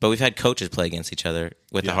other, but we've had coaches play against each other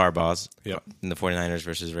with the Harbaughs in the 49ers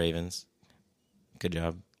versus Ravens. Good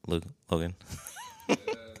job, Logan.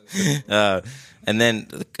 And then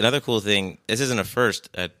another cool thing, this isn't a first,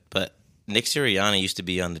 but Nick Sirianni used to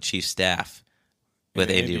be on the Chiefs staff with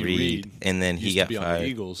Andy Reid, and then he got fired. On the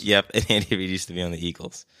Eagles. Yep, and Andy Reid used to be on the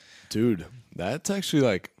Eagles. Dude, that's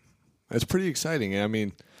actually that's pretty exciting. I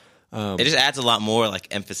mean, it just adds a lot more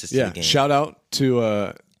emphasis to the game. Shout out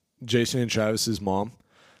to Jason and Travis's mom,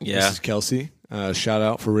 Mrs. Kelsey. Shout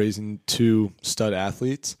out for raising two stud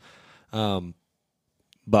athletes.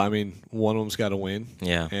 But I mean, one of them's got to win.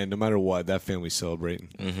 Yeah. And no matter what, that family's celebrating.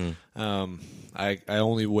 Mm-hmm. I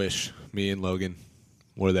only wish me and Logan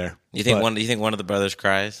were there. You think one of the brothers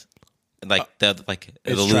cries? The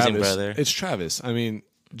losing Travis. brother? It's Travis. I mean,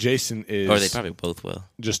 Jason is, Or they probably both will.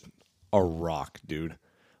 just a rock, dude.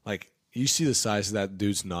 Like, you see the size of that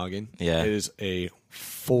dude's noggin. Yeah. It is a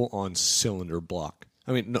full-on cylinder block.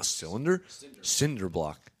 I mean, no, cylinder? Cinder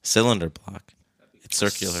block. Cylinder block. It's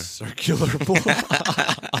circular. Circular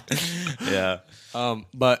block. Yeah.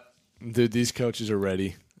 But, dude, these coaches are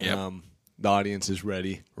ready. Yep. The audience is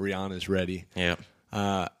ready. Rihanna's ready. Yeah.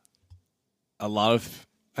 A lot of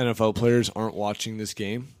NFL players aren't watching this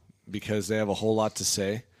game because they have a whole lot to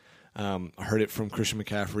say. I heard it from Christian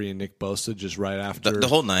McCaffrey and Nick Bosa just right after. The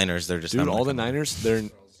whole Niners, they're just Dude, not all the gonna- Niners,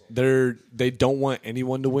 they don't want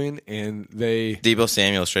anyone to win, and they Debo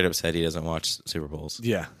Samuel straight up said he doesn't watch Super Bowls.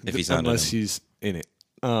 if he's not in unless them. he's in it.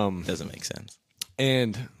 Doesn't make sense.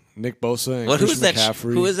 And Nick Bosa and Who is Christian that?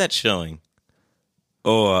 McCaffrey. Who is that showing?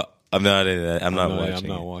 Oh, I'm not in it. I'm not watching. I'm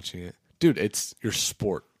not it. watching it, dude. It's your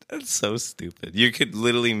sport. That's so stupid. You could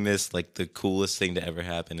literally miss like the coolest thing to ever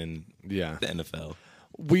happen in Yeah. the NFL.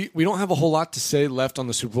 We don't have a whole lot to say left on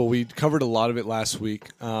the Super Bowl. We covered a lot of it last week.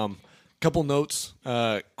 Couple notes.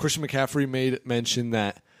 Christian McCaffrey made mention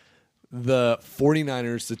that the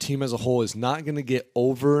 49ers, the team as a whole, is not going to get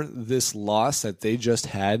over this loss that they just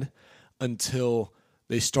had until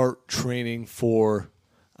they start training for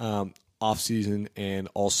offseason and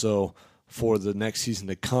also for the next season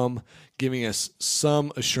to come, giving us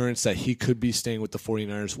some assurance that he could be staying with the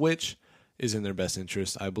 49ers, which is in their best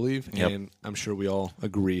interest, I believe, Yep. and I'm sure we all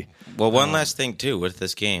agree. Well, one last thing too with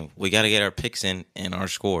this game, we got to get our picks in and our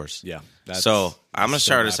scores. Yeah. So I'm gonna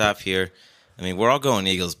start us off here. I mean, we're all going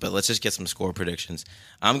Eagles, but let's just get some score predictions.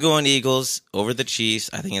 I'm going Eagles over the Chiefs.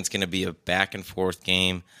 I think it's going to be a back and forth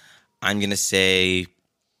game. I'm going to say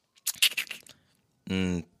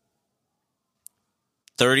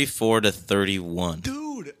 34-31.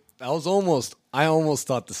 Dude, that was I almost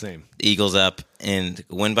thought the same. Eagles up and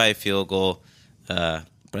win by a field goal, but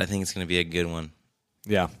I think it's going to be a good one.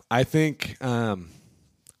 Yeah, I think I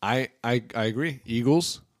agree.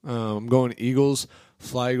 Eagles. I'm going Eagles.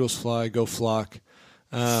 Fly, Eagles, fly. Go flock.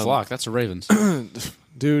 Flock, that's the Ravens.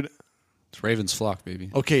 Dude, It's Ravens flock, baby.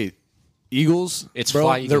 okay. Eagles, It's bro,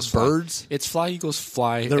 fly eagles they're flock. birds. It's fly eagles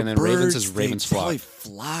fly, They're and then birds. Ravens is Ravens they probably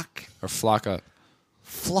flock flock. or flock up.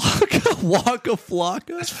 Flocka, waka,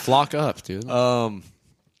 flocka. It's flock up, dude. I'm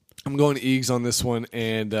going Eagles on this one,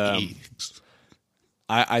 and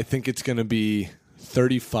I think it's going to be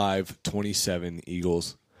 35-27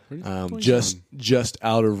 Eagles. Just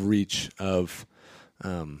out of reach of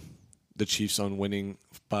the Chiefs on winning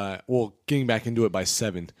getting back into it by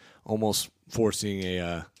 7, almost forcing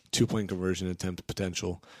a 2-point conversion attempt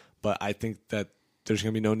potential. But I think that there's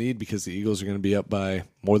going to be no need because the Eagles are going to be up by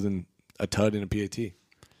more than a tud and a PAT.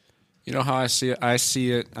 You know how I see it? I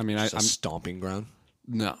see it. I mean, It's a I'm stomping ground.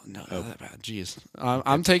 no, not that bad. Jeez,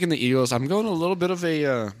 I'm taking the Eagles. I'm going a little bit of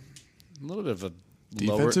a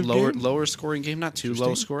Defensive lower game? lower scoring game, not too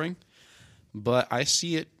low scoring, but I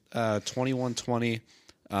see it 21-20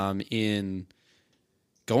 in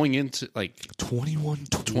going into like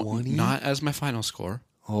 21-20? not as my final score.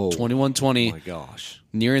 Oh, 21-20 oh my gosh.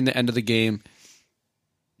 nearing the end of the game.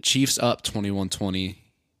 Chiefs up 21-20.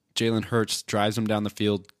 Jalen Hurts drives them down the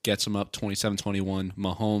field, gets them up 27-21.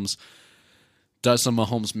 Mahomes does some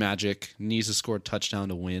Mahomes magic, needs to score a touchdown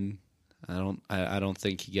to win. I don't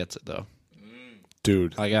think he gets it though.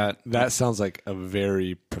 Dude, I that sounds like a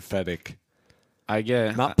very prophetic,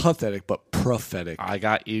 get not pathetic, but prophetic. I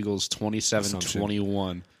got Eagles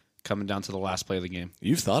 27-21 coming down to the last play of the game.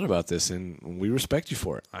 You've thought about this, and we respect you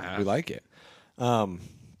for it. I have. We like it.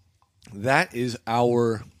 That is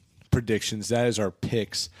our predictions. That is our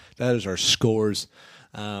picks. That is our scores.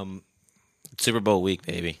 Super Bowl week,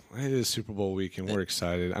 baby. It is Super Bowl week, and we're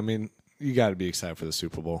excited. I mean, you got to be excited for the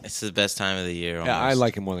Super Bowl. It's the best time of the year. Yeah, I almost.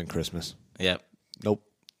 like it more than Christmas. Yep. Nope.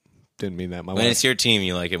 Didn't mean that. My When wife, it's your team,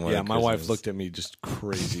 you like it more. yeah, than my wife Christmas. looked at me just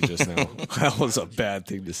crazy just now. That was a bad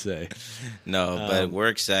thing to say. No, but we're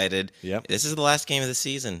excited. Yep. This is the last game of the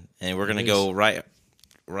season, and we're gonna It go right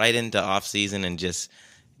into off season and just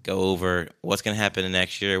go over what's gonna happen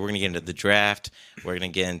next year. We're gonna get into the draft. We're gonna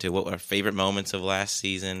get into what our favorite moments of last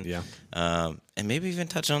season. Yeah. And maybe even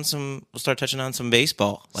touch on some. We'll start touching on some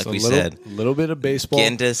baseball, like So we a little, said. little bit of baseball.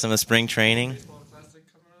 Get into some of spring training.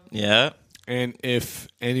 Yeah. And if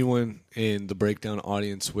anyone in the breakdown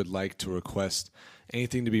audience would like to request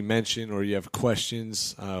anything to be mentioned or you have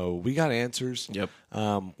questions, we got answers. Yep.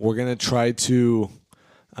 We're going to try to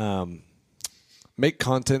make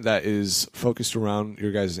content that is focused around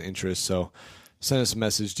your guys' interests. So send us a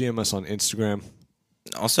message, DM us on Instagram.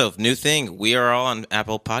 Also, new thing, we are all on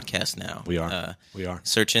Apple Podcasts now. We are. We are.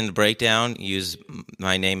 Search in the breakdown. Use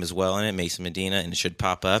my name as well in it, Mason Medina, and it should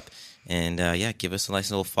pop up. And give us a nice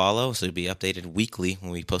little follow so you'll be updated weekly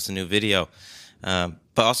when we post a new video. But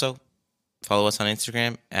also, follow us on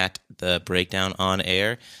Instagram at The Breakdown On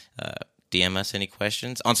Air. DM us any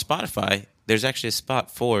questions. On Spotify, there's actually a spot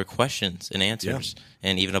for questions and answers,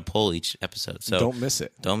 and even a poll each episode. So don't miss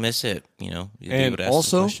it. Don't miss it. You'll be And able to ask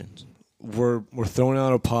also, some questions. we're throwing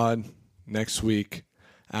out a pod next week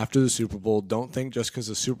after the Super Bowl. Don't think just because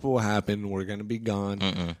the Super Bowl happened, we're going to be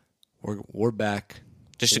gone. We're back.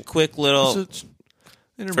 Just a quick little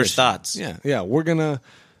first thoughts. Yeah. We're going to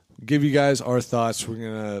give you guys our thoughts. We're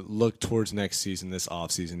going to look towards next season, this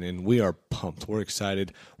offseason, and we are pumped. We're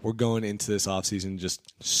excited. We're going into this offseason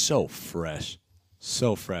just so fresh.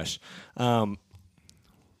 So fresh.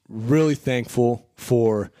 Really thankful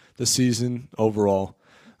for the season overall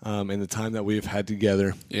and the time that we've had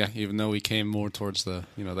together. Yeah, even though we came more towards the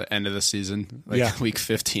end of the season, week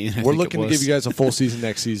 15. We're looking to give you guys a full season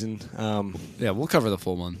next season. We'll cover the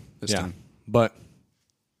full one this time. But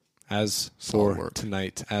as for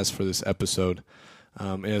tonight, as for this episode,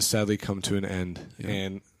 it has sadly come to an end. Yeah.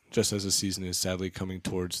 And just as the season is sadly coming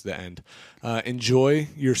towards the end, enjoy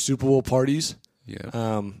your Super Bowl parties.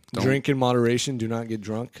 Yeah. Drink in moderation. Do not get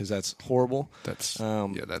drunk because that's horrible. That's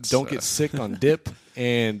don't get sick on dip,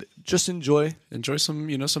 and just enjoy. Enjoy some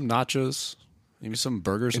some nachos, maybe some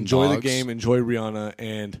burgers. Enjoy and the game. Enjoy Rihanna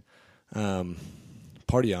and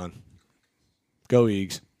party on. Go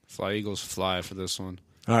Eagles. Fly Eagles fly for this one.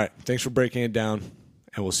 All right. Thanks for breaking it down,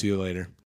 and we'll see you later.